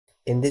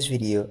In this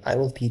video, I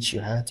will teach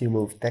you how to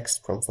remove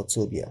text from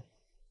Photopea.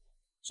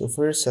 So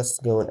first, let's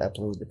go and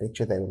upload the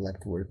picture that I would like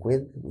to work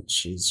with,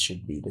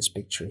 should be this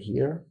picture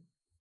here.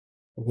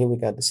 And here we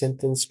got the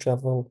sentence,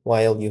 travel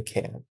while you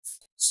can.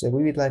 So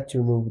we would like to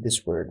remove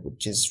this word,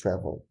 which is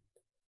travel.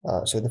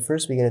 So the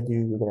first we're going to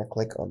do, we're going to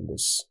click on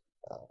this.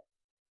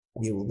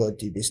 We will go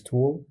to this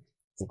tool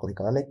and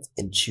click on it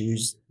and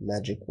choose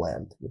Magic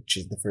Wand, which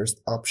is the first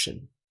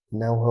option.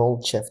 Now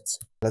hold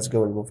Shift. Let's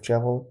go and remove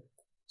travel.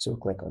 So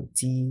click on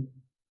TRAVENL.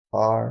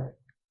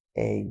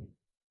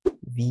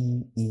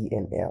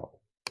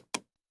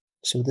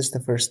 So this is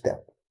the first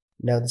step.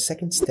 Now the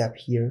second step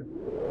here,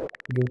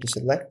 go to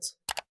select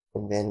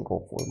and then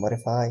go for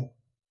modify,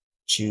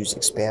 choose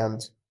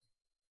expand,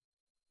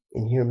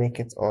 and here make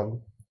it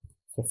on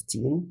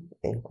 15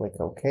 and click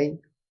OK,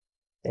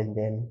 and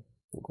then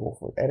go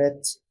for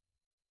edit,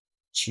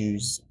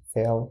 choose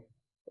fill,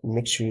 and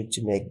make sure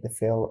to make the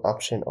fill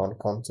option on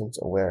content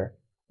aware,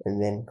 and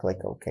then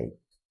click OK.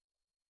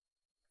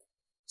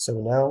 So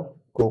now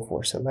go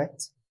for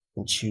select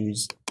and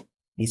choose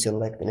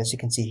deselect, and as you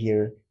can see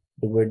here,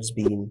 the word's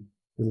being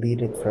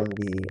deleted from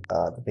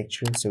the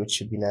picture, so it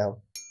should be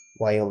now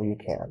while you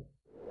can.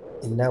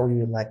 And now we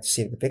would like to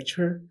save the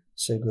picture,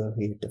 so go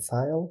here to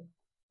file.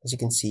 As you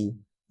can see,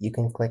 you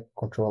can click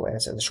Ctrl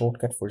S as a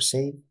shortcut for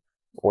save,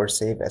 or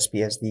save as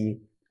PSD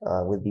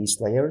with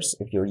these layers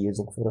if you're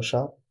using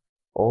Photoshop.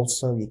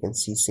 Also, you can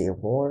see save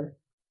more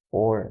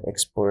or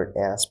export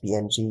as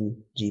PNG,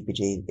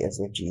 JPG,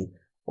 SFG,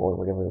 or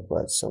whatever it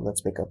was. So let's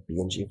pick up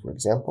PNG for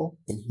example.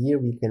 And here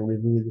we can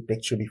review the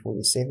picture before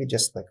we save it.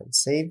 Just click on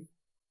save,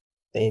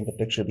 and the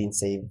picture being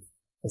saved,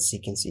 as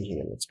you can see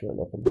here. Let's go and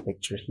open the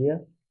picture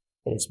here,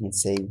 and it's been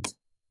saved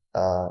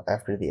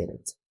after the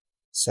edit.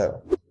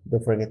 So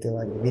don't forget to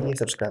like the video,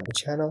 subscribe to the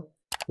channel.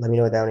 Let me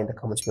know down in the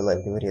comments below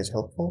if the video is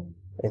helpful,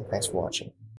 and thanks for watching.